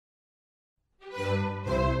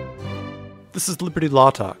This is Liberty Law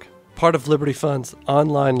Talk, part of Liberty Fund's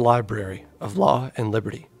online library of law and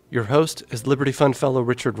liberty. Your host is Liberty Fund Fellow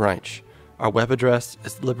Richard Reinsch. Our web address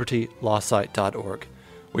is libertylawsite.org,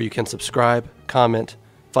 where you can subscribe, comment,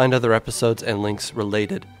 find other episodes and links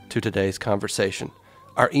related to today's conversation.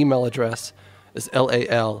 Our email address is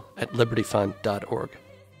lal@libertyfund.org.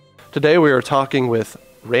 Today we are talking with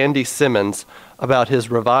Randy Simmons about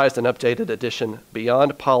his revised and updated edition,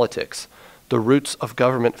 Beyond Politics, The Roots of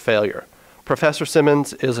Government Failure. Professor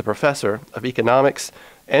Simmons is a professor of economics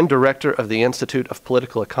and director of the Institute of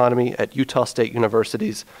Political Economy at Utah State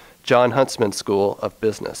University's John Huntsman School of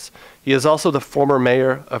Business. He is also the former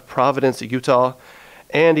mayor of Providence, Utah,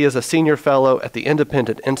 and he is a senior fellow at the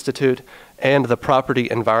Independent Institute and the Property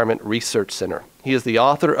Environment Research Center. He is the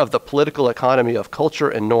author of The Political Economy of Culture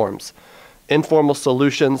and Norms, Informal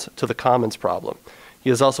Solutions to the Commons Problem. He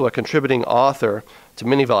is also a contributing author to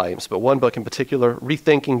many volumes, but one book in particular,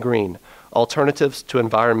 Rethinking Green, Alternatives to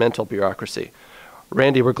Environmental Bureaucracy.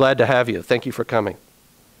 Randy, we're glad to have you. Thank you for coming.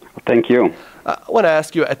 Thank you. I want to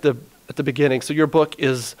ask you at the beginning, so your book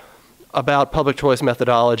is about public choice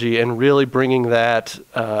methodology and really bringing that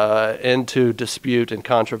into dispute and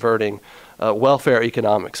controverting welfare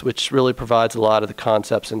economics, which really provides a lot of the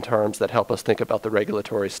concepts and terms that help us think about the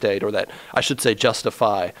regulatory state, or that, I should say,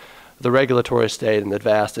 justify the regulatory state and the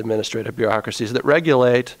vast administrative bureaucracies that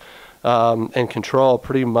regulate and control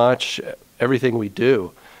pretty much everything we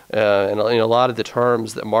do. And a lot of the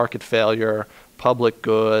terms that market failure, public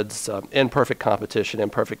goods, imperfect competition,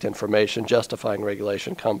 imperfect information, justifying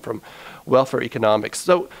regulation come from welfare economics.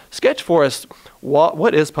 So sketch for us,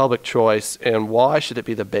 what is public choice and why should it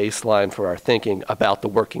be the baseline for our thinking about the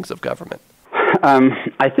workings of government?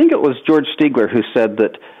 I think it was George Stigler who said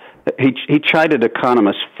that he chided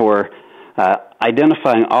economists for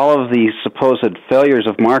identifying all of the supposed failures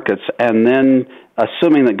of markets and then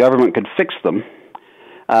assuming that government could fix them.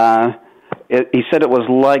 He said it was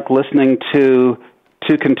like listening to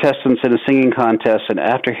two contestants in a singing contest, and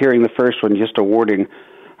after hearing the first one, just awarding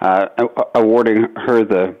her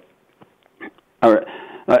the. I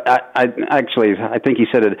think he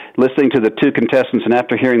said it. Listening to the two contestants, and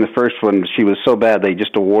after hearing the first one, she was so bad they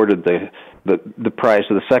just awarded the prize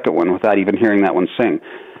to the second one without even hearing that one sing.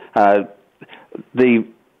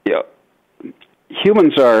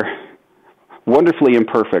 Humans are wonderfully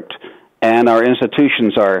imperfect, and our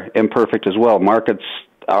institutions are imperfect as well. Markets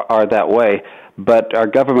are that way, but our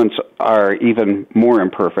governments are even more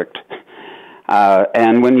imperfect.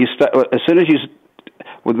 And when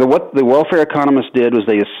what the welfare economists did was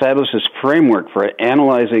they established this framework for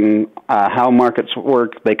analyzing how markets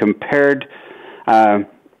work. They compared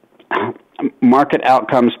market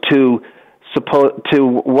outcomes to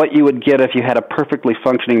what you would get if you had a perfectly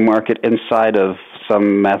functioning market inside of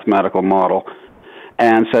some mathematical model,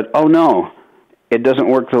 and said, "Oh no, it doesn't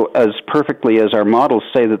work as perfectly as our models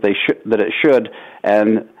say that it should."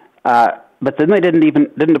 And but then they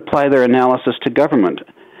didn't apply their analysis to government,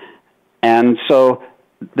 and so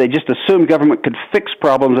they just assumed government could fix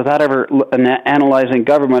problems without ever analyzing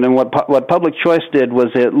government. And what public choice did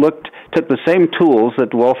was it took the same tools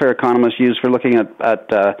that welfare economists use for looking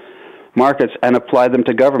at markets and applied them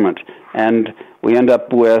to government. And we end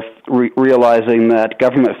up with realizing that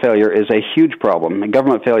government failure is a huge problem. And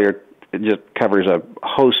government failure just covers a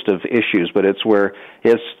host of issues, but it's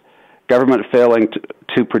government failing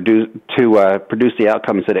to produce the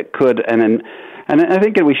outcomes that it could. And I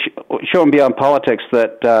think we show in Beyond Politics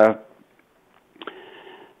that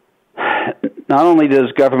not only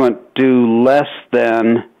does government do less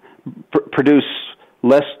than produce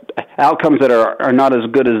less outcomes that are not as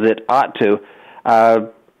good as it ought to,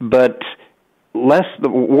 but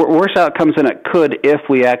worse outcomes than it could if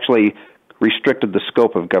we actually restricted the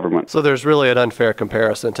scope of government. So there's really an unfair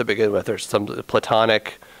comparison to begin with. There's some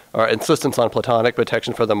Platonic or insistence on Platonic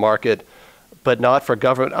protection for the market, but not for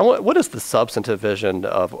government. What is the substantive vision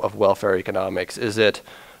of welfare economics? Is it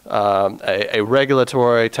a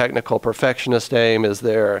regulatory, technical, perfectionist aim? Is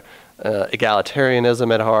there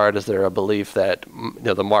egalitarianism at heart? Is there a belief that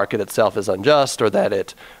the market itself is unjust, or that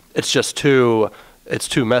it's just too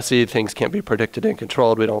messy, things can't be predicted and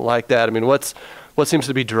controlled, we don't like that? I mean, what seems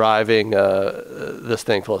to be driving this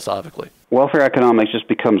thing philosophically? Welfare economics just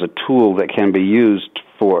becomes a tool that can be used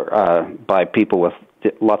by people with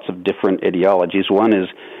lots of different ideologies. One is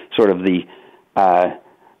sort of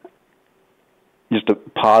just a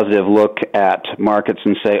positive look at markets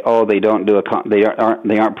and say, oh, they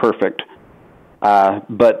aren't perfect.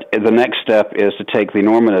 But the next step is to take the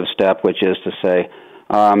normative step, which is to say,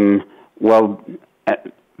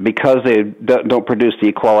 because they don't produce the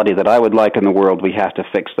equality that I would like in the world, we have to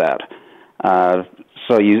fix that.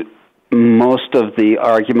 So most of the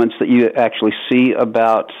arguments that you actually see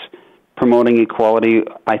about promoting equality,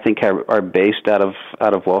 I think, are based out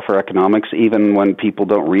of welfare economics, even when people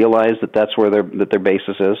don't realize that that's where their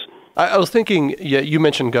basis is. I was thinking, you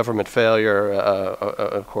mentioned government failure,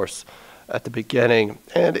 of course, at the beginning,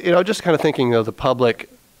 and just kind of thinking of the public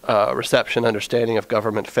reception, understanding of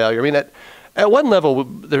government failure. I mean, at one level,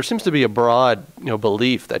 there seems to be a broad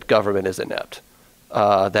belief that government is inept.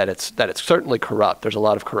 That it's certainly corrupt. There's a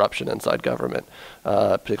lot of corruption inside government,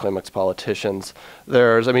 particularly amongst politicians.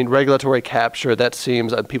 There's, regulatory capture. That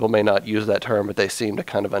seems, people may not use that term, but they seem to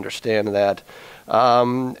kind of understand that.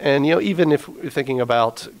 And even if we're thinking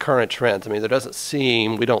about current trends, we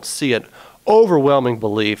don't see an overwhelming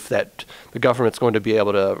belief that the government's going to be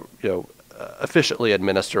able to, efficiently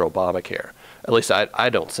administer Obamacare. At least I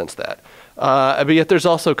don't sense that. But yet there's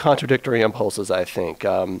also contradictory impulses, I think.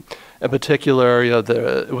 In particular,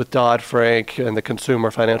 with Dodd-Frank and the Consumer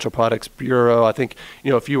Financial Products Bureau, I think,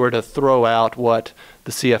 if you were to throw out what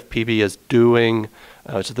the CFPB is doing,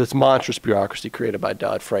 so this monstrous bureaucracy created by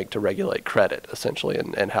Dodd-Frank to regulate credit, essentially,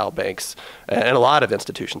 and how banks and a lot of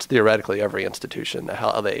institutions, theoretically every institution,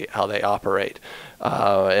 how they operate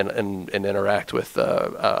and interact with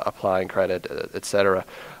applying credit, et cetera.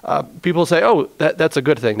 People say, oh, that's a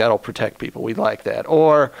good thing. That'll protect people. We like that.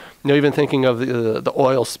 Or, even thinking of the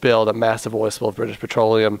oil spill, the massive oil spill of British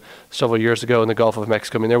Petroleum several years ago in the Gulf of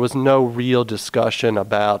Mexico. There was no real discussion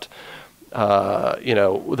about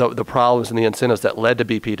the problems and the incentives that led to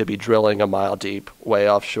BP to be drilling a mile deep way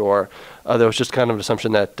offshore. There was just kind of an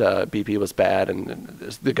assumption that BP was bad and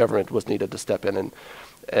the government was needed to step in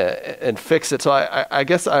and fix it. So I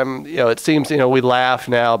guess it seems, we laugh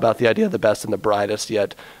now about the idea of the best and the brightest,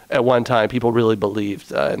 yet at one time people really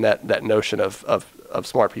believed in that notion of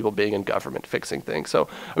smart people being in government fixing things. So,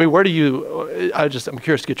 where do you, I'm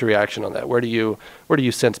curious to get your reaction on that. Where do you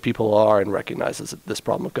sense people are and recognize this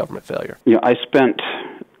problem of government failure? I spent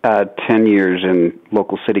 10 years in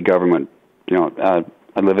local city government. I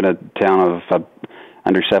live in a town of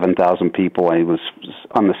under 7,000 people. I was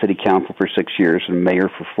on the city council for 6 years and mayor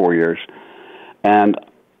for 4 years. And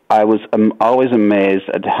I was always amazed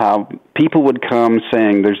at how people would come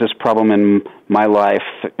saying, there's this problem in my life,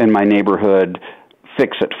 in my neighborhood,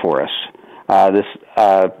 fix it for us.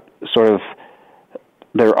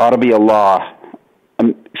 There ought to be a law,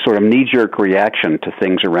 sort of knee-jerk reaction to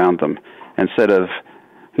things around them, instead of,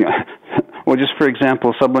 well, just for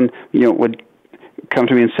example, someone, would come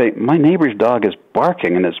to me and say, my neighbor's dog is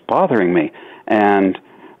barking and it's bothering me. And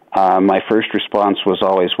my first response was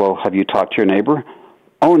always, well, have you talked to your neighbor?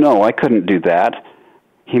 Oh, no, I couldn't do that.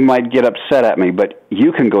 He might get upset at me, but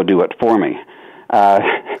you can go do it for me.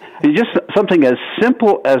 Just something as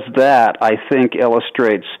simple as that, I think,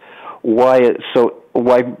 illustrates why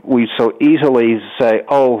we so easily say,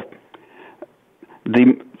 oh,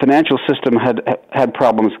 the financial system had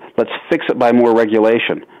problems, let's fix it by more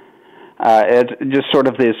regulation. It's just sort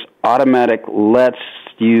of this automatic, let's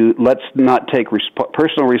not take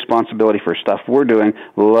personal responsibility for stuff we're doing,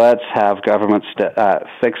 let's have government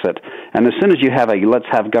fix it. And as soon as you have a let's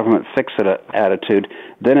have government fix it attitude,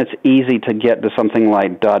 then it's easy to get to something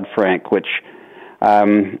like Dodd-Frank, which,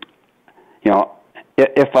 if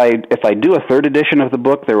I do a third edition of the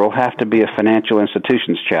book, there will have to be a financial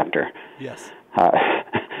institutions chapter. Yes.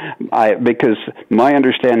 Because my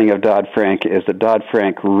understanding of Dodd-Frank is that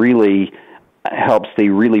Dodd-Frank really helps the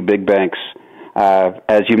really big banks.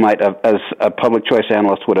 As you might have, as a public choice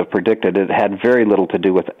analyst would have predicted, it had very little to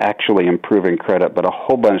do with actually improving credit, but a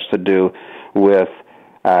whole bunch to do with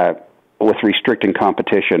restricting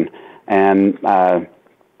competition and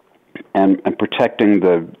protecting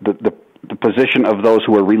the position of those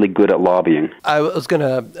who are really good at lobbying. I was going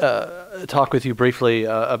to talk with you briefly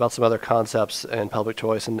about some other concepts in public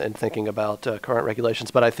choice and thinking about current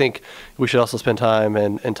regulations, but I think we should also spend time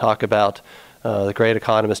and talk about the great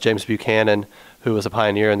economist James Buchanan, who was a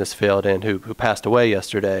pioneer in this field and who passed away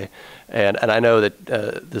yesterday. And I know that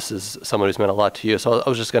this is someone who's meant a lot to you. So I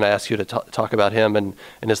was just going to ask you to talk about him and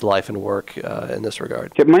his life and work in this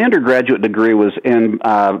regard. Yeah, my undergraduate degree was in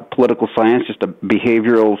political science, just a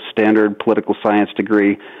behavioral standard political science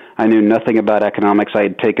degree. I knew nothing about economics. I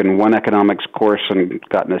had taken one economics course and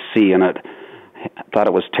gotten a C in it. I thought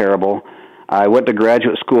it was terrible. I went to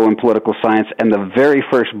graduate school in political science, and the very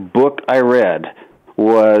first book I read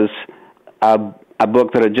was a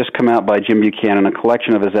book that had just come out by Jim Buchanan, a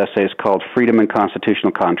collection of his essays called Freedom and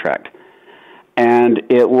Constitutional Contract. And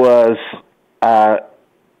it was,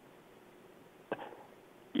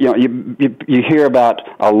 you hear about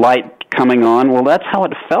a light coming on. Well, that's how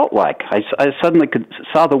it felt like. I suddenly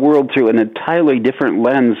saw the world through an entirely different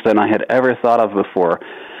lens than I had ever thought of before.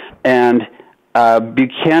 And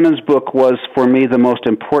Buchanan's book was, for me, the most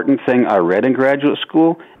important thing I read in graduate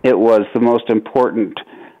school. It was the most important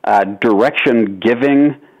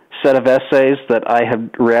direction-giving set of essays that I have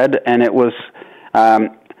read, and it was, I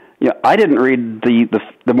didn't read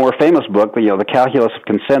the more famous book, the Calculus of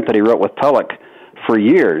Consent that he wrote with Tulloch for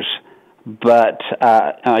years, but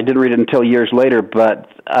I didn't read it until years later, but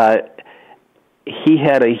he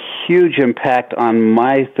had a huge impact on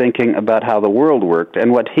my thinking about how the world worked.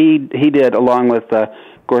 And what he did, along with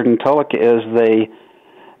Gordon Tulloch, is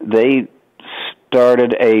they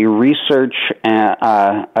started a research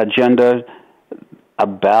agenda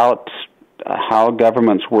about how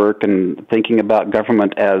governments work, and thinking about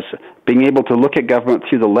government as being able to look at government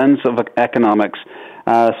through the lens of economics.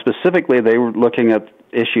 Specifically, they were looking at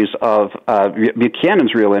issues of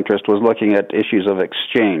Buchanan's real interest was looking at issues of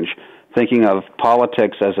exchange, thinking of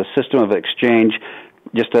politics as a system of exchange,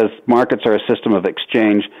 just as markets are a system of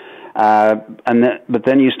exchange. But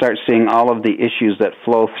then you start seeing all of the issues that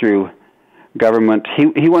flow through government.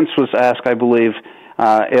 He once was asked, I believe,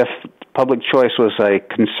 if public choice was a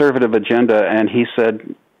conservative agenda, and he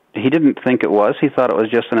said he didn't think it was. He thought it was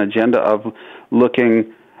just an agenda of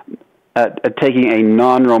looking at taking a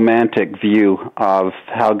non-romantic view of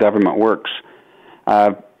how government works.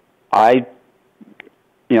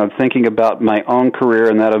 Thinking about my own career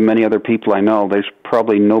and that of many other people I know, there's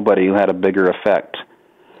probably nobody who had a bigger effect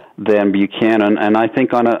than Buchanan, and I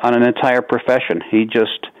think on an entire profession. He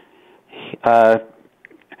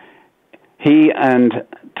and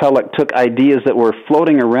Tulloch took ideas that were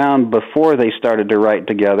floating around before they started to write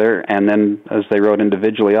together, and then as they wrote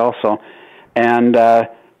individually also, and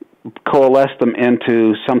coalesced them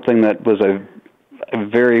into something that was a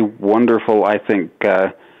very wonderful, I think,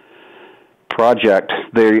 project.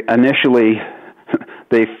 When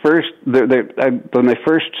they first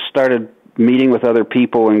started meeting with other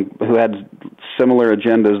people who had similar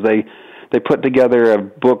agendas, they put together a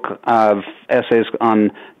book of essays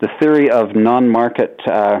on the theory of non-market.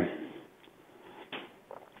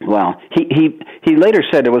 He later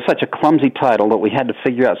said it was such a clumsy title that we had to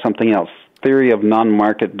figure out something else. Theory of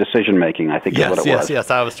non-market decision-making, I think is what it was. Yes,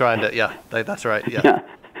 I was trying to, that's right, yeah.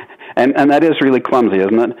 And that is really clumsy,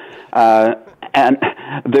 isn't it? And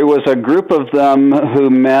there was a group of them who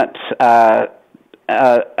met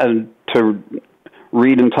to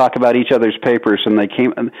read and talk about each other's papers, and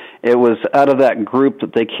it was out of that group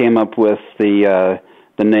that they came up with the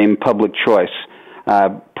name public choice.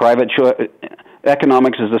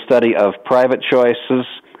 Economics is the study of private choices,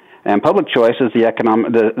 and public choice is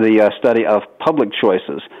the study of public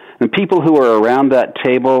choices. And people who were around that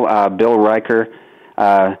table, Bill Riker,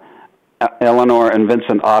 Eleanor and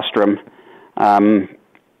Vincent Ostrom,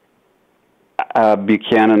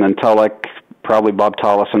 Buchanan and Tulloch, probably Bob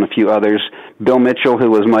Tallis and a few others, Bill Mitchell,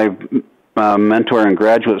 who was my mentor in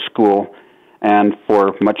graduate school, and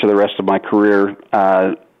for much of the rest of my career,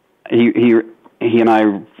 he and I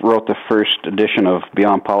wrote the first edition of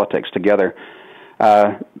Beyond Politics together.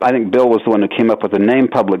 I think Bill was the one who came up with the name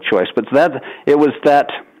Public Choice, but it was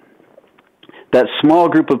that small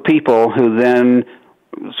group of people who then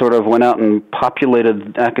sort of went out and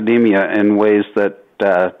populated academia in ways that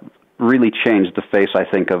really changed the face, I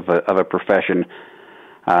think, of a profession.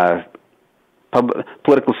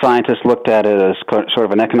 Political scientists looked at it as sort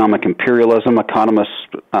of an economic imperialism, economists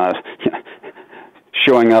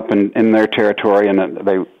showing up in their territory,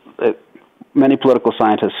 and many political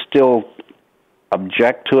scientists still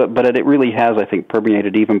object to it, but it really has, I think,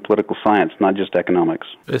 permeated even political science, not just economics.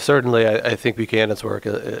 Certainly, I think Buchanan's work,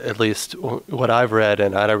 at least what I've read,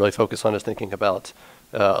 and I don't really focus on, is thinking about,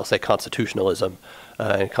 I'll say, constitutionalism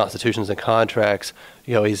and constitutions and contracts.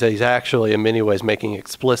 He's actually, in many ways, making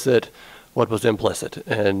explicit what was implicit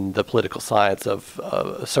in the political science of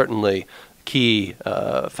certainly key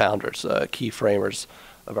founders, key framers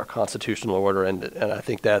of our constitutional order, and I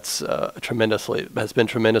think that's has been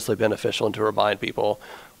tremendously beneficial, and to remind people,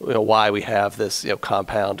 why we have this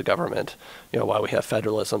compound government, why we have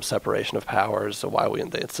federalism, separation of powers, why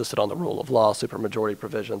they insisted on the rule of law, supermajority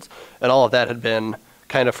provisions, and all of that had been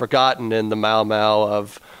kind of forgotten in the mau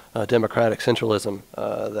of democratic centralism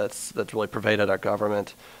that's really pervaded our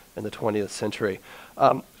government in the 20th century.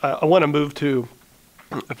 I want to move to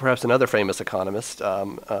perhaps another famous economist,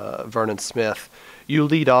 Vernon Smith. You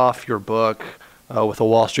lead off your book with a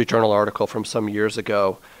Wall Street Journal article from some years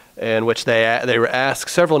ago, in which they were asked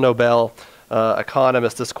several Nobel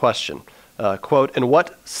economists this question, quote, "In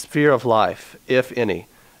what sphere of life, if any,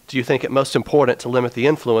 do you think it most important to limit the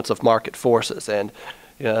influence of market forces?" And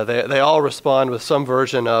they all respond with some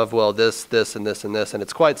version of, well, this, and this, and this, and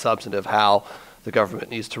it's quite substantive how the government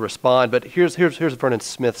needs to respond. But here's Vernon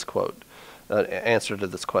Smith's quote, answer to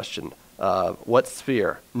this question. What's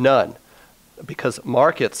fear? None. Because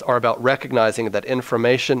markets are about recognizing that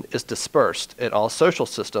information is dispersed in all social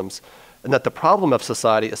systems, and that the problem of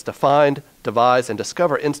society is to find, devise, and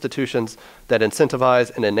discover institutions that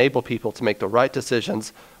incentivize and enable people to make the right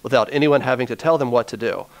decisions without anyone having to tell them what to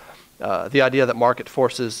do. The idea that market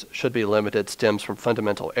forces should be limited stems from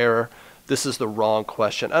fundamental error. This is the wrong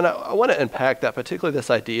question. And I want to unpack that, particularly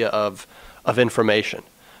this idea of information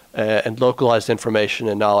and localized information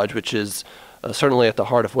and knowledge, which is certainly at the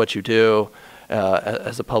heart of what you do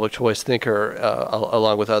as a public choice thinker,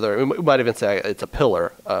 along with other, we might even say it's a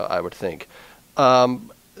pillar, I would think.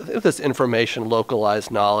 This information, localized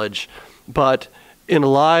knowledge, but in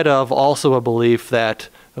light of also a belief that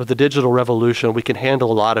with the digital revolution, we can handle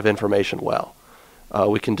a lot of information well.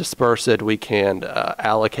 We can disperse it, we can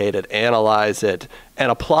allocate it, analyze it, and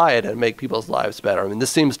apply it and make people's lives better. I mean, this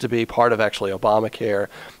seems to be part of actually Obamacare,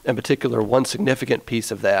 in particular one significant piece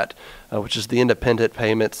of that, which is the Independent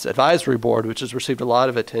Payments Advisory Board, which has received a lot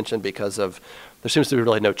of attention because of, there seems to be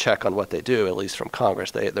really no check on what they do, at least from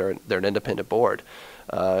Congress. They're an independent board.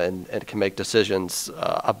 And can make decisions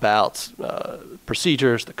about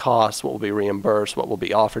procedures, the costs, what will be reimbursed, what will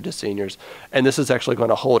be offered to seniors. And this is actually going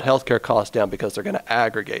to hold healthcare costs down because they're going to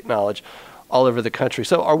aggregate knowledge all over the country.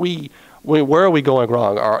 So where are we going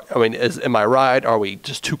wrong? Am I right? Are we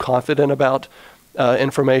just too confident about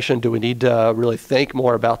information? Do we need to really think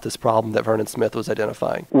more about this problem that Vernon Smith was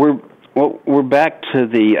identifying? We're back to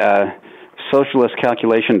the socialist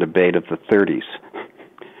calculation debate of the 30s.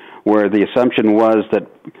 Where the assumption was that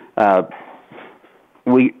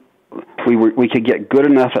we could get good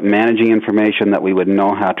enough at managing information that we would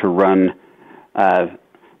know how to run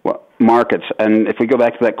markets. And if we go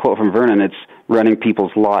back to that quote from Vernon, it's running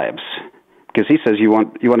people's lives, because he says you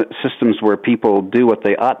want systems where people do what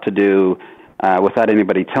they ought to do without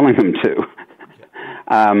anybody telling them to.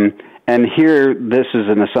 And here, this is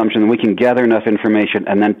an assumption that we can gather enough information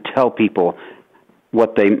and then tell people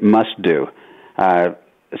what they must do.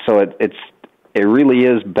 So it really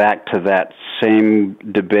is back to that same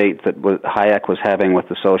debate that Hayek was having with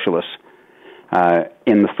the socialists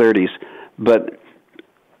in the 30s. But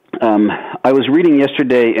I was reading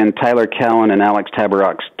yesterday in Tyler Cowen and Alex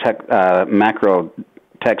Tabarrok's macro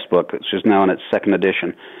textbook, which is now in its second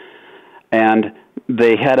edition, and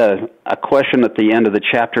they had a question at the end of the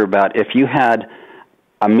chapter about if you had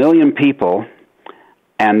 1 million people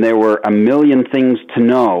and there were 1 million things to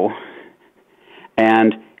know,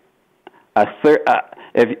 and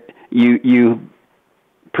if you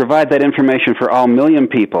provide that information for all 1 million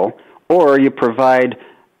people, or you provide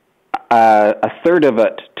a third of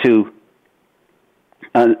it to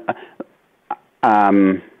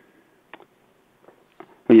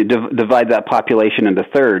you divide that population into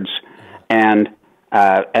thirds, and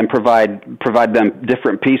provide them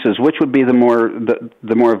different pieces, which would be the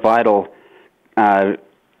more vital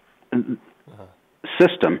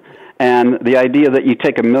system. And the idea that you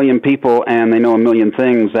take 1 million people and they know 1 million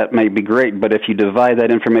things, that may be great, but if you divide that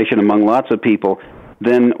information among lots of people,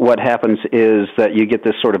 then what happens is that you get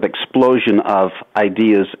this sort of explosion of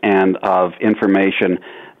ideas and of information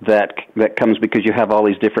that comes because you have all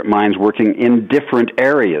these different minds working in different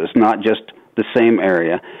areas, not just the same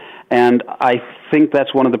area. And I think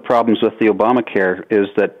that's one of the problems with the Obamacare, is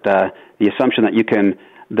that the assumption that you can,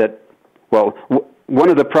 one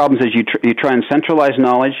of the problems is you try and centralize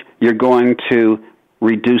knowledge, you're going to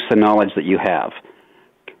reduce the knowledge that you have.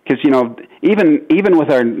 Because, even with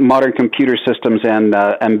our modern computer systems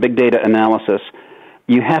and big data analysis,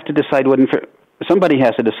 you have to decide somebody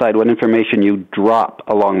has to decide what information you drop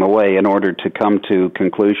along the way in order to come to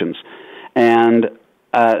conclusions. And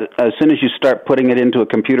as soon as you start putting it into a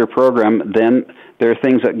computer program, then there are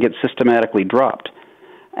things that get systematically dropped.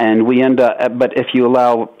 And we end up, but if you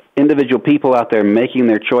allow individual people out there making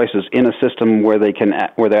their choices in a system where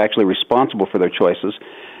they're actually responsible for their choices,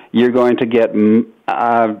 you're going to get new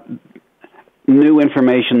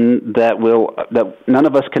information that none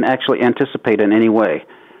of us can actually anticipate in any way.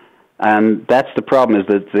 And that's the problem, is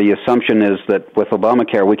that the assumption is that with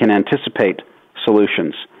Obamacare we can anticipate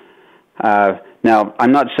solutions. Now,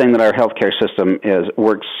 I'm not saying that our healthcare system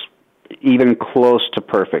works even close to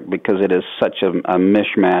perfect, because it is such a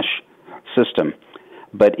mishmash system.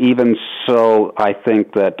 But even so, I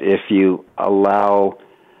think that if you allow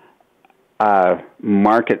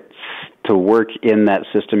markets to work in that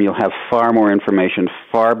system, you'll have far more information,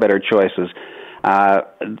 far better choices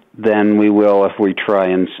than we will if we try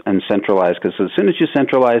and centralize. Because as soon as you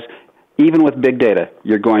centralize, even with big data,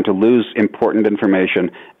 you're going to lose important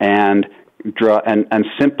information, and draw and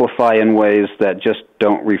simplify in ways that just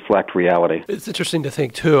don't reflect reality. It's interesting to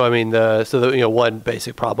think too. I mean, one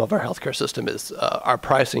basic problem of our healthcare system is our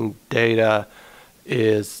pricing data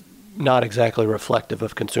is not exactly reflective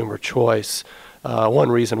of consumer choice. One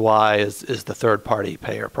reason why is the third-party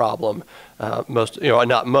payer problem. I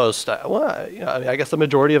guess the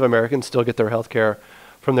majority of Americans still get their health care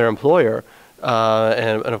from their employer.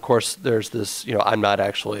 And of course, there's this, I'm not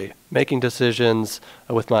actually making decisions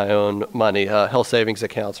with my own money. Health savings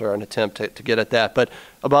accounts are an attempt to get at that. But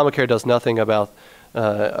Obamacare does nothing about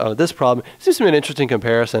this problem. It seems to be an interesting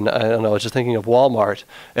comparison. I don't know, I was just thinking of Walmart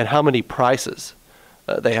and how many prices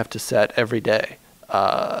they have to set every day.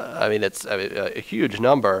 It's a huge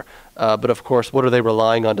number. But of course, what are they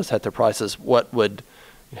relying on to set their prices? What would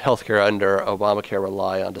healthcare under Obamacare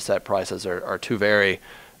rely on to set prices are two very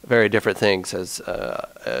different things, as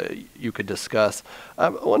you could discuss. I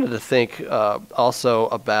wanted to think also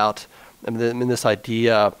about this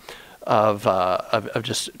idea of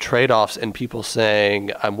just trade-offs and people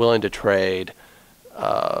saying, I'm willing to trade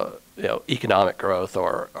economic growth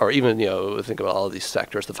or even, think about all of these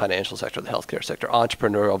sectors, the financial sector, the healthcare sector,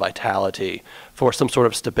 entrepreneurial vitality for some sort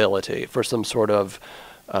of stability, for some sort of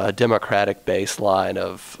democratic baseline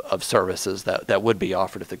of services that would be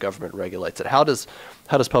offered if the government regulates it. How does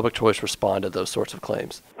public choice respond to those sorts of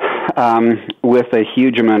claims? With a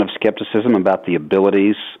huge amount of skepticism about the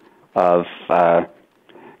abilities of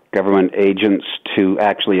government agents to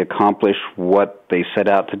actually accomplish what they set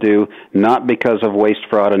out to do, not because of waste,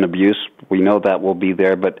 fraud, and abuse. We know that will be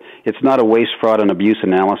there, but it's not a waste, fraud, and abuse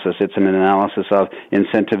analysis. It's an analysis of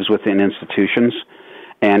incentives within institutions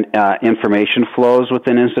and information flows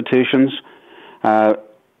within institutions. As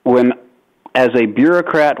a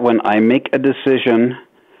bureaucrat, when I make a decision,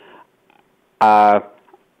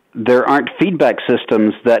 there aren't feedback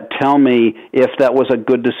systems that tell me if that was a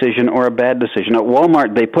good decision or a bad decision. At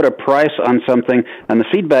Walmart, they put a price on something, and the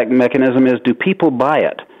feedback mechanism is, do people buy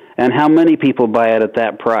it? And how many people buy it at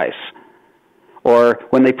that price? Or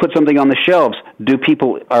when they put something on the shelves, is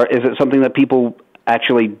it something that people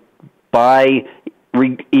actually buy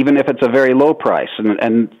even if it's a very low price?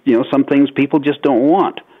 And some things people just don't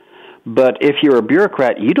want. But if you're a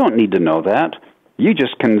bureaucrat, you don't need to know that. You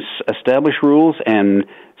just can establish rules, and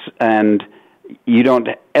you don't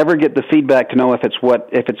ever get the feedback to know if it's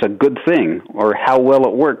a good thing or how well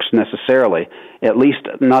it works necessarily. At least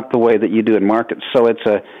not the way that you do in markets. So it's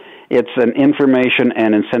an information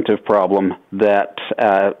and incentive problem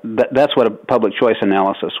that's what a public choice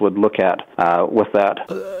analysis would look at with that.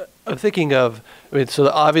 I'm thinking of, so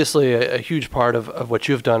obviously a huge part of what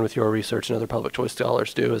you've done with your research and other public choice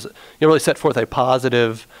scholars do is really set forth a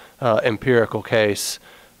positive empirical case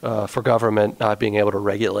for government not being able to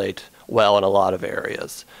regulate well in a lot of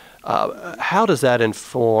areas. How does that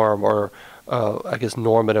inform or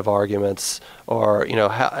normative arguments, or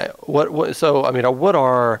what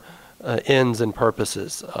are ends and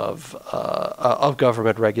purposes of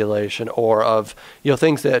government regulation, or of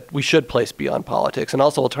things that we should place beyond politics? And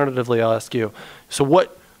also, alternatively, I'll ask you: so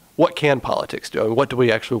what can politics do? I mean, what do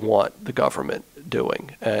we actually want the government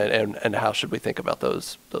doing, and how should we think about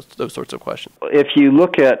those sorts of questions? If you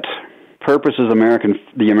look at purposes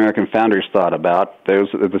the American founders thought about,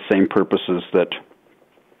 those are the same purposes that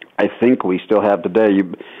I think we still have today.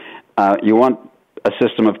 You want a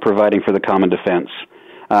system of providing for the common defense.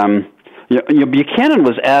 Buchanan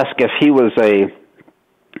was asked if he was an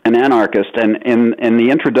anarchist, and in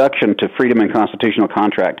the introduction to Freedom and Constitutional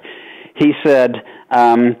Contract, he said,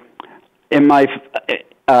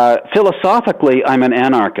 philosophically, I'm an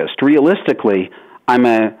anarchist. Realistically, I'm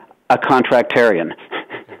a contractarian.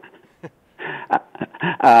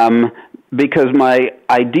 Because my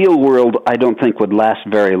ideal world, I don't think, would last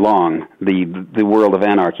very long, the world of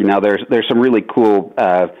anarchy. Now, there's some really cool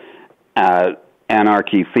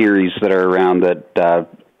anarchy theories that are around that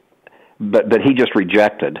he just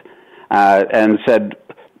rejected, and said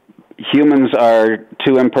humans are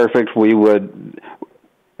too imperfect. We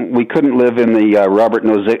couldn't live in the Robert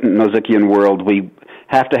Nozikian world. We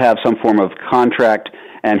have to have some form of contract,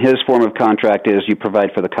 and his form of contract is you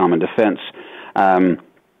provide for the common defense.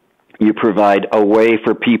 You provide a way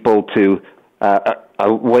for people to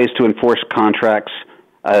ways to enforce contracts,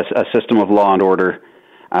 a system of law and order.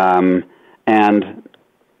 And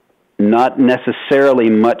not necessarily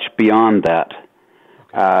much beyond that.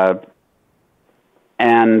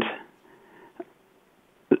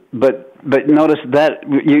 But notice that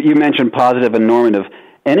you mentioned positive and normative.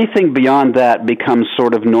 Anything beyond that becomes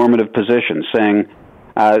sort of normative positions, saying,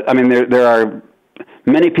 there are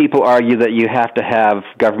many people argue that you have to have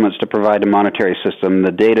governments to provide a monetary system.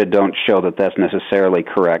 The data don't show that that's necessarily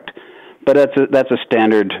correct. but that's a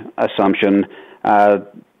standard assumption.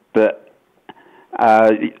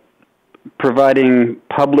 Providing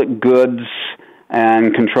public goods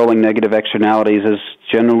and controlling negative externalities is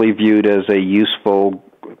generally viewed as a useful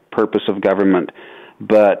purpose of government,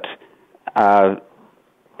 but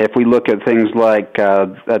if we look at things like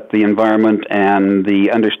at the environment and the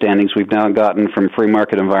understandings we've now gotten from free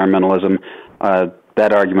market environmentalism,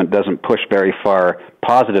 that argument doesn't push very far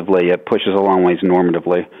positively. It pushes a long ways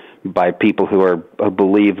normatively by people who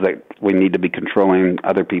believe that we need to be controlling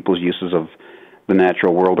other people's uses of the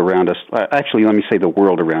natural world around us. Actually, let me say the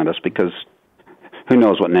world around us, because who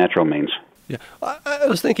knows what natural means. Yeah, I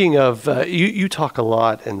was thinking of, you talk a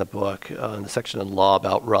lot in the book, in the section on law,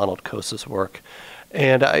 about Ronald Coase's work.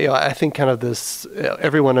 And I think kind of this,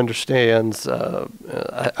 everyone understands,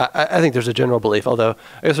 I think there's a general belief, although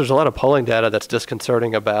I guess there's a lot of polling data that's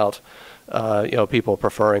disconcerting about, people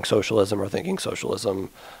preferring socialism or thinking socialism.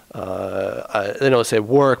 They don't say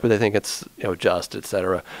work, but they think it's, just, et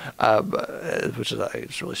cetera, which is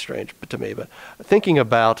it's really strange to me. But thinking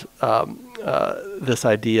about this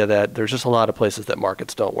idea that there's just a lot of places that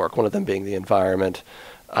markets don't work, one of them being the environment,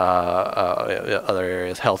 other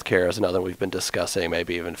areas, healthcare is another we've been discussing,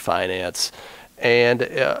 maybe even finance. And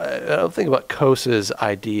I think about Coase's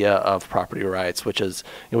idea of property rights, which is,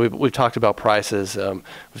 we've talked about prices,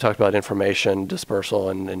 we've talked about information dispersal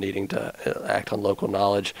and needing to act on local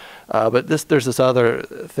knowledge. But there's this other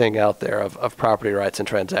thing out there of property rights and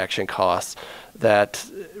transaction costs that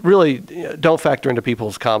really don't factor into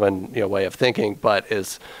people's common way of thinking, but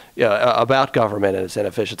is about government and its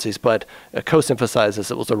inefficiencies. But Coase emphasizes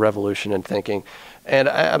it was a revolution in thinking.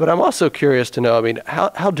 But I'm also curious to know,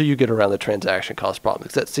 how do you get around the transaction cost problem?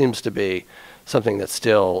 Because that seems to be something that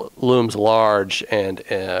still looms large and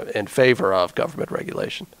in favor of government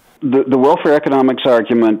regulation. The welfare economics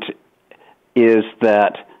argument is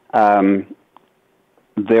that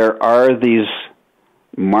there are these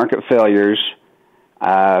market failures,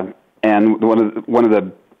 and one of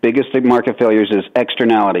the biggest market failures is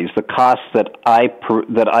externalities, the costs that I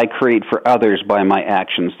create for others by my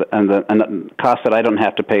actions, and the costs that I don't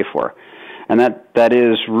have to pay for. And that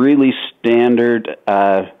is really standard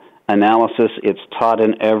analysis. It's taught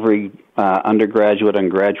in every undergraduate and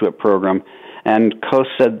graduate program. And Coase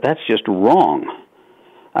said that's just wrong.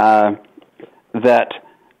 That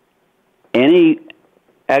any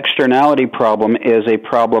externality problem is a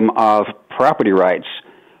problem of property rights.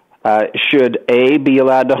 Should A be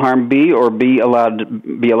allowed to harm B, or B allowed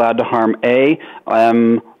to harm A?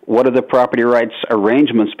 What are the property rights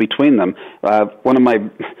arrangements between them? One of my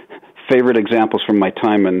favorite examples from my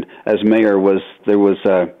time as mayor was there was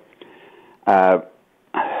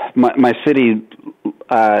my city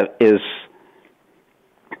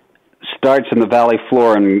starts in the valley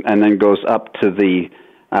floor and then goes up to the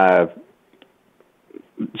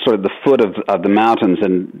sort of the foot of the mountains,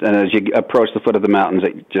 and as you approach the foot of the mountains,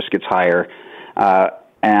 it just gets higher,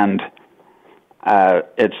 and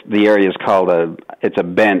the area is called it's a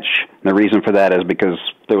bench. And the reason for that is because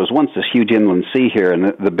there was once this huge inland sea here,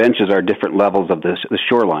 and the benches are different levels of the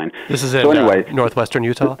shoreline. This is in northwestern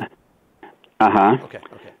Utah? Okay.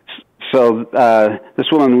 So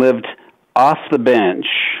this woman lived off the bench,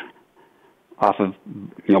 off of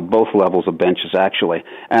both levels of benches actually,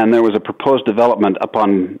 and there was a proposed development up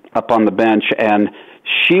on the bench, and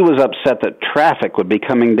she was upset that traffic would be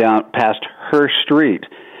coming down past her street,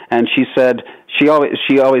 and she said she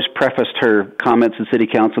always prefaced her comments at city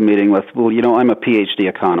council meeting with, well, I'm a PhD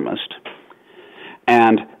economist,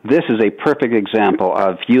 and this is a perfect example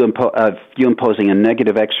of you imposing a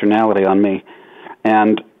negative externality on me.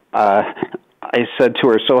 And I said to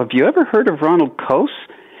her, so have you ever heard of Ronald Coase?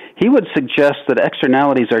 He would suggest that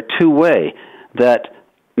externalities are two-way, that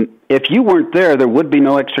if you weren't there, there would be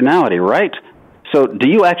no externality, right? So do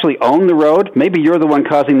you actually own the road? Maybe you're the one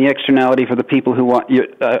causing the externality for the people who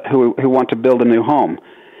want to build a new home.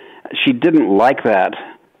 She didn't like that.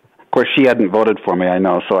 Of course, she hadn't voted for me, I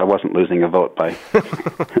know, so I wasn't losing a vote by...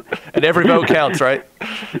 And every vote counts, right?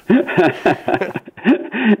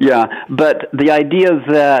 Yeah, but the idea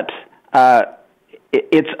that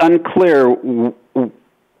it's unclear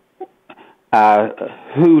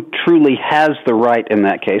who truly has the right in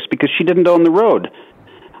that case, because she didn't own the road.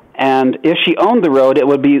 And if she owned the road,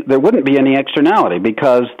 there wouldn't be any externality,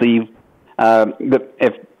 because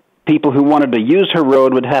if people who wanted to use her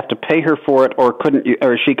road would have to pay her for it, or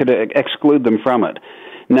she could exclude them from it.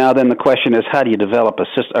 Now then the question is, how do you develop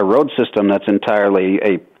a road system that's entirely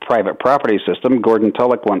a private property system? Gordon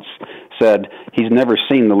Tullock once said he's never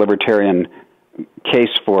seen the libertarian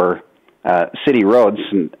case for city roads,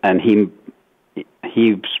 and he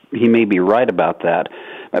may be right about that.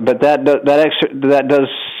 But that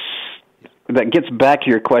gets back to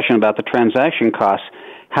your question about the transaction costs.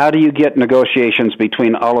 How do you get negotiations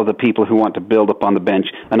between all of the people who want to build up on the bench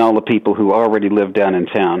and all the people who already live down in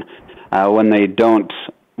town when you don't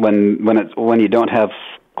have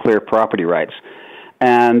clear property rights?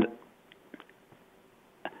 And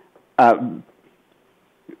Kosa's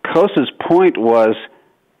point was,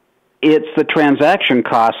 it's the transaction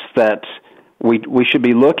costs that we should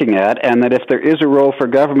be looking at, and that if there is a role for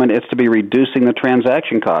government, it's to be reducing the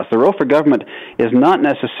transaction costs. The role for government is not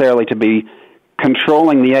necessarily to be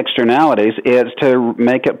controlling the externalities. It's to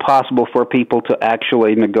make it possible for people to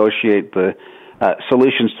actually negotiate the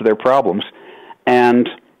solutions to their problems. And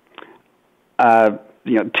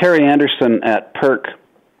Terry Anderson at PERC,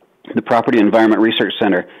 the Property Environment Research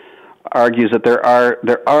Center, argues that there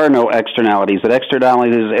are no externalities. That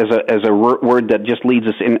externalities is a word that just leads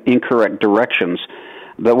us in incorrect directions.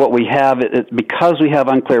 That what we have, because we have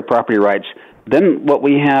unclear property rights, then what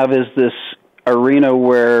we have is this arena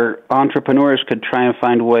where entrepreneurs could try and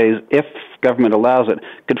find ways, if government allows it,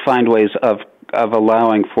 could find ways of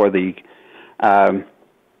allowing for the can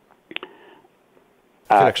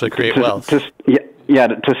actually create wealth. To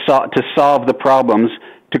solve the problems,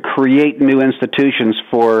 to create new institutions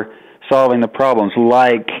for solving the problems,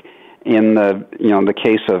 like in the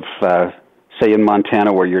case of say in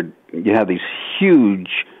Montana, where you have these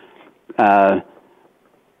huge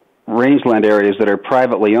rangeland areas that are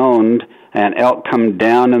privately owned, and elk come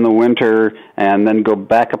down in the winter and then go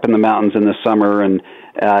back up in the mountains in the summer, and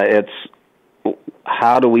it's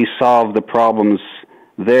how do we solve the problems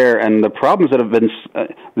there? And the problems that have been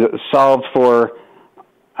solved for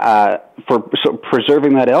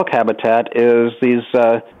preserving that elk habitat is these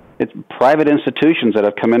it's private institutions that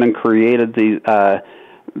have come in and created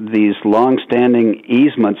these long-standing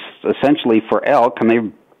easements essentially for elk, and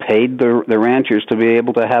they've paid the ranchers to be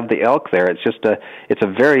able to have the elk there. It's a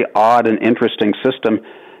very odd and interesting system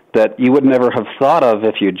that you would never have thought of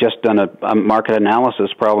if you'd just done a market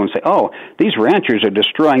analysis problem and say, oh, these ranchers are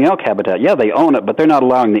destroying elk habitat. Yeah, they own it, but they're not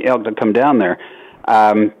allowing the elk to come down there.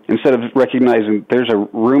 Instead of recognizing there's a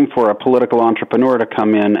room for a political entrepreneur to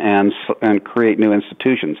come in and create new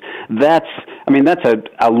institutions. That's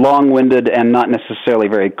a long-winded and not necessarily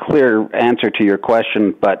very clear answer to your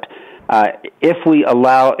question, but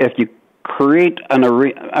if you create an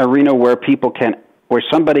arena where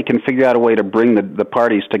somebody can figure out a way to bring the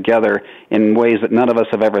parties together in ways that none of us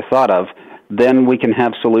have ever thought of, then we can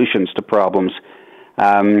have solutions to problems.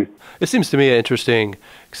 It seems to me interesting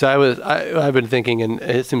because I've been thinking, and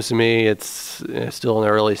it seems to me it's still in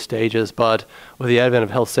the early stages, but with the advent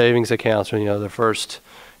of health savings accounts, and the first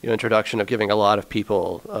introduction of giving a lot of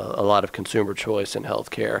people a lot of consumer choice in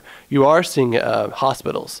healthcare, you are seeing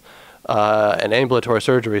hospitals and ambulatory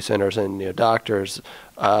surgery centers and doctors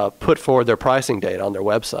put forward their pricing data on their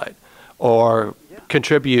website, or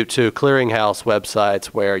contribute to clearinghouse websites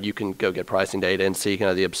where you can go get pricing data and see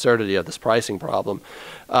the absurdity of this pricing problem.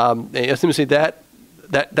 It seems to me that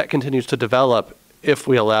continues to develop if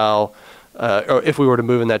we allow, or if we were to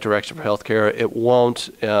move in that direction for healthcare. It won't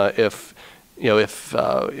if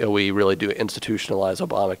we really do institutionalize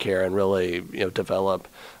Obamacare and really develop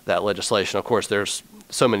that legislation. Of course, there's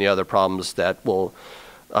so many other problems that will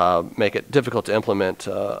make it difficult to implement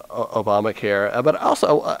Obamacare. But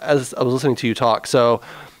also, as I was listening to you talk, so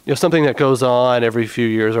something that goes on every few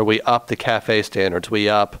years, or we up the CAFE standards, we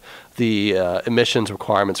up the emissions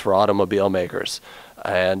requirements for automobile makers,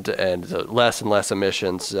 and less and less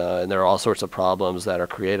emissions, and there are all sorts of problems that are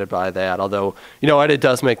created by that. Although it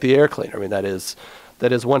does make the air cleaner. I mean, that is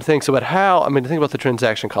one thing. So, but how? I mean, think about the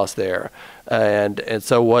transaction cost there, and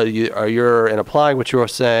so what you're in applying what you're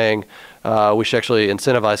saying. We should actually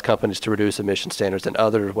incentivize companies to reduce emission standards in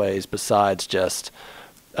other ways besides just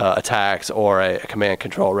a tax or a command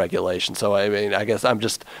control regulation. So, I mean, I guess I'm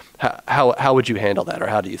just, how would you handle that, or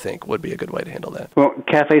how do you think would be a good way to handle that? Well,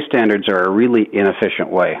 CAFE standards are a really inefficient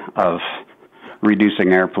way of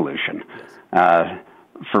reducing air pollution.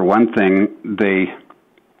 For one thing,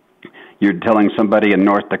 you're telling somebody in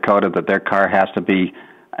North Dakota that their car has to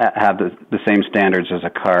have the same standards as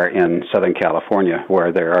a car in Southern California,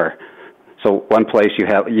 where there are. So one place you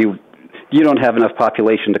don't have enough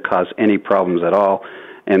population to cause any problems at all,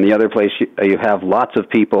 and the other place you have lots of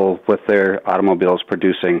people with their automobiles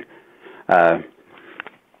producing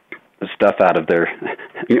stuff out of their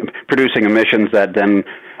producing emissions that then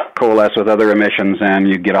coalesce with other emissions, and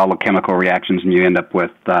you get all the chemical reactions, and you end up with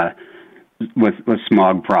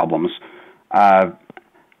smog problems.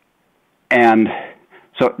 And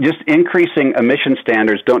so just increasing emission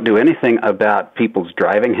standards don't do anything about people's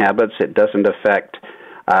driving habits. It doesn't affect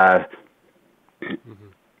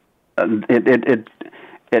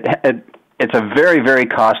it's a very, very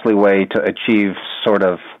costly way to achieve sort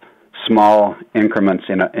of small increments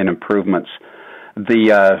in improvements.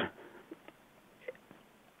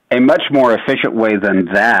 A much more efficient way than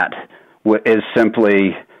that is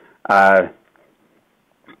simply, I've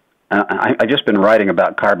just been writing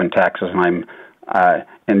about carbon taxes, and I'm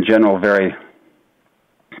in general very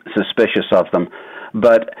suspicious of them.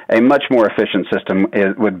 But a much more efficient system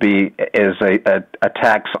is a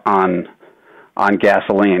tax on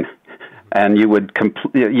gasoline, and you would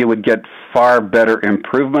get far better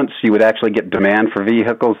improvements. You would actually get demand for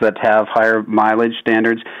vehicles that have higher mileage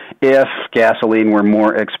standards if gasoline were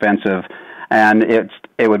more expensive, and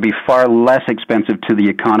it would be far less expensive to the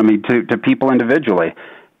economy, to people individually,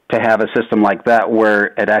 to have a system like that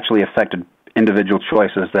where it actually affected individual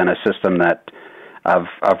choices than a system that of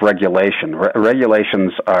regulation.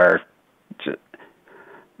 Regulations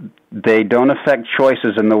they don't affect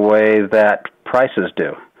choices in the way that prices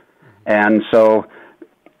do. And so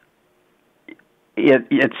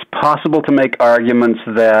it's possible to make arguments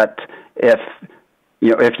that if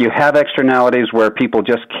you have externalities where people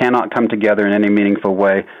just cannot come together in any meaningful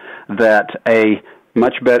way, that a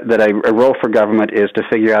role for government is to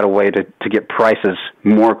figure out a way to get prices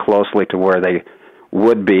more closely to where they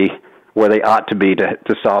would be, where they ought to be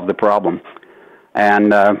to solve the problem.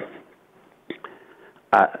 And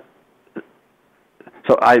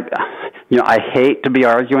so I hate to be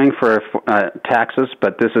arguing for taxes,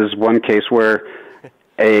 but this is one case where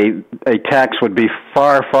a tax would be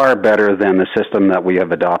far, far better than the system that we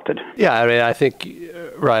have adopted. Yeah, I mean, I think,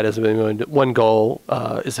 right, as one goal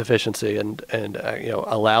is efficiency and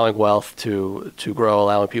allowing wealth to grow,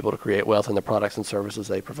 allowing people to create wealth in the products and services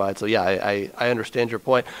they provide. So yeah, I understand your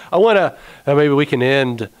point. I want to maybe we can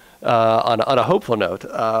end on a hopeful note,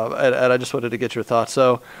 and I just wanted to get your thoughts.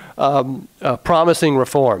 So, promising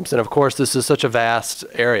reforms, and of course, this is such a vast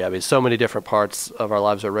area. I mean, so many different parts of our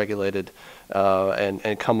lives are regulated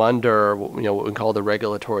and come under what we call the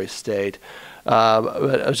regulatory state.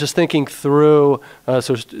 But I was just thinking through.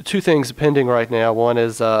 So, two things pending right now. One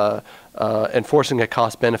is enforcing a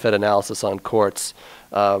cost-benefit analysis on courts.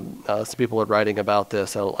 Some people are writing about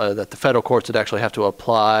this, that the federal courts would actually have to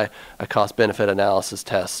apply a cost-benefit analysis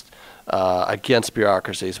test against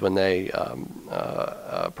bureaucracies when they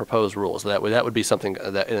propose rules. That would be something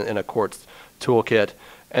that in a court's toolkit.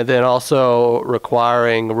 And then also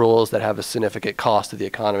requiring rules that have a significant cost to the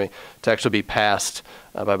economy to actually be passed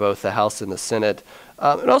by both the House and the Senate.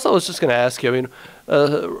 And also, I was just going to ask you, I mean,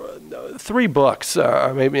 3 books,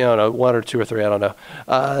 or maybe, I don't know, 1 or 2 or 3, I don't know,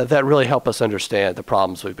 that really help us understand the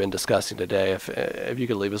problems we've been discussing today. If you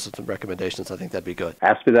could leave us with some recommendations, I think that'd be good.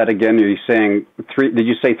 Ask me that again. Are you saying 3? Did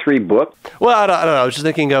you say 3 books? Well, I don't know. I was just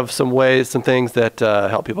thinking of some things that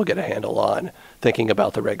help people get a handle on thinking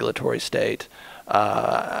about the regulatory state.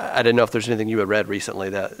 I didn't know if there's anything you had read recently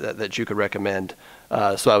that you could recommend.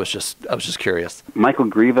 So I was just curious. Michael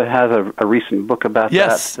Greva has a recent book about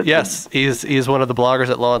that. Yes. He's one of the bloggers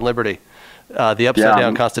at Law and Liberty. The Upside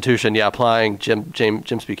Down Constitution. Yeah, applying Jim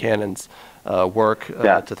Buchanan's work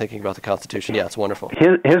to thinking about the Constitution. Yeah, it's wonderful.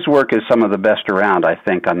 His work is some of the best around, I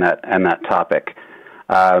think, on that topic.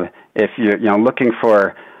 If you're looking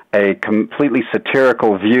for a completely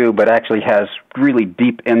satirical view, but actually has really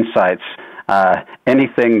deep insights.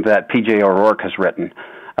 Anything that P.J. O'Rourke has written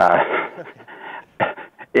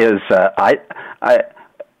is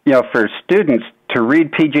for students to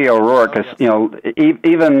read P.J. O'Rourke,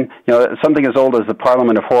 even something as old as the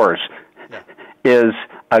Parliament of Horrors, is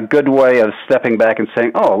a good way of stepping back and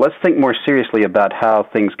saying, oh, let's think more seriously about how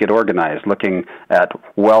things get organized, looking at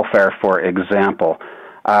welfare, for example.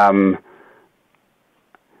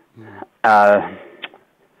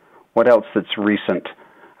 What else that's recent?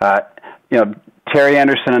 Terry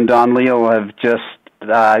Anderson and Don Leo have just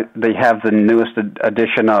they have the newest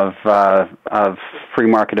edition of free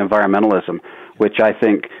market environmentalism, which I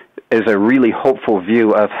think is a really hopeful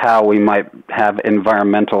view of how we might have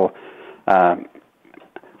environmental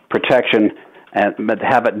protection, but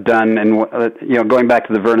have it done. And going back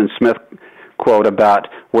to the Vernon Smith quote about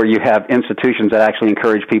where you have institutions that actually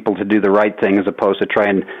encourage people to do the right thing as opposed to try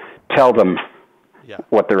and tell them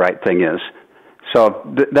what the right thing is. So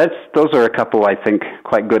those are a couple, I think,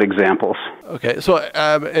 quite good examples. Okay, so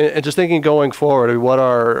and just thinking going forward, what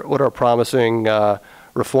are promising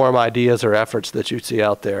reform ideas or efforts that you see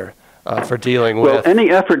out there for dealing with? Well,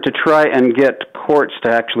 any effort to try and get courts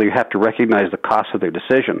to actually have to recognize the cost of their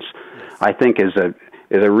decisions, I think, is a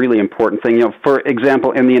really important thing. For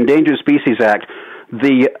example, in the Endangered Species Act,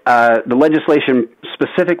 the legislation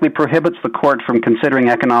specifically prohibits the court from considering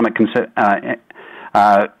economic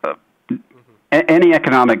any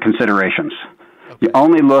economic considerations. Okay. You're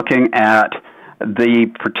only looking at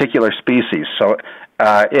the particular species. So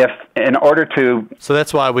if in order to... So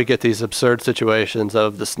that's why we get these absurd situations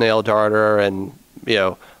of the snail darter and,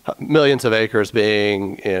 millions of acres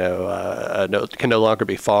being, can no longer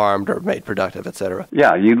be farmed or made productive, et cetera.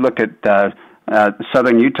 Yeah, you look at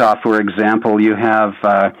southern Utah, for example, you have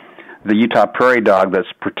the Utah prairie dog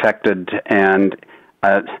that's protected, and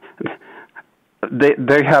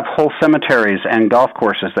they have whole cemeteries and golf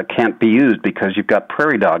courses that can't be used because you've got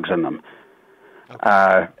prairie dogs in them.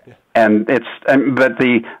 Okay.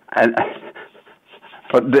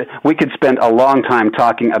 We could spend a long time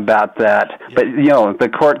talking about that, yeah. But the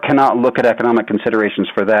court cannot look at economic considerations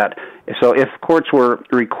for that. So if courts were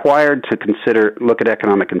required to look at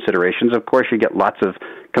economic considerations, of course you get lots of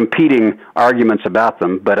competing arguments about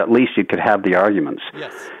them, but at least you could have the arguments.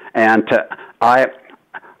 Yes. And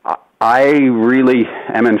I really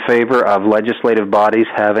am in favor of legislative bodies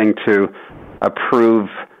having to approve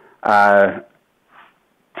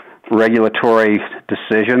regulatory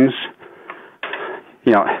decisions.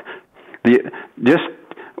 Just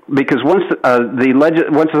because once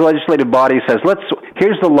the legislative body says,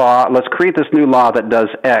 here's the law, let's create this new law that does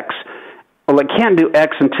X. Well, it can't do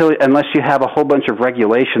X unless you have a whole bunch of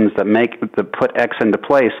regulations that put X into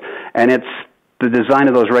place, and it's the design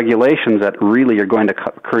of those regulations that really are going to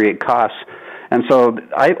create costs. And so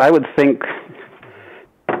I would think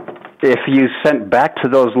if you sent back to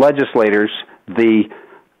those legislators the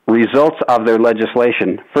results of their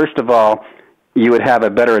legislation, first of all, you would have a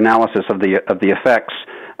better analysis of the effects.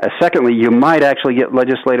 Secondly, you might actually get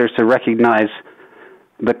legislators to recognize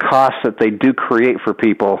the costs that they do create for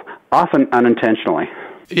people, often unintentionally.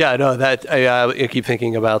 Yeah, no, I keep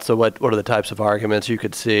thinking about, so what are the types of arguments you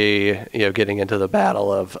could see, getting into the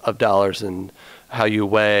battle of dollars and how you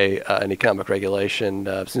weigh an economic regulation.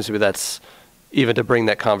 Seems to me that's, even to bring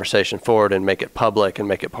that conversation forward and make it public and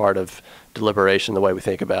make it part of deliberation the way we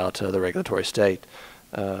think about the regulatory state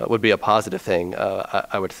would be a positive thing,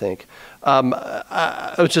 I would think.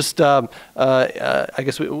 I was just, I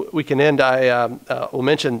guess we can end. Will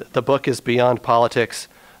mention the book is Beyond Politics,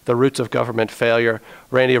 The Roots of Government Failure.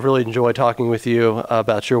 Randy, I've really enjoyed talking with you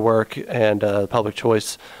about your work and public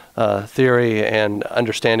choice theory and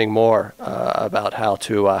understanding more about how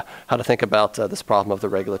to think about this problem of the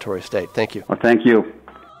regulatory state. Thank you. Well, thank you.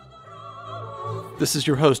 This is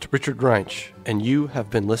your host, Richard Greinch, and you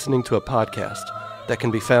have been listening to a podcast that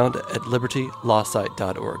can be found at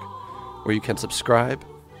libertylawsite.org, where you can subscribe,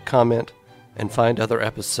 comment, and find other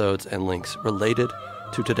episodes and links related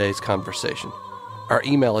to today's conversation. Our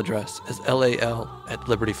email address is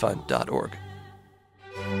lal@libertyfund.org.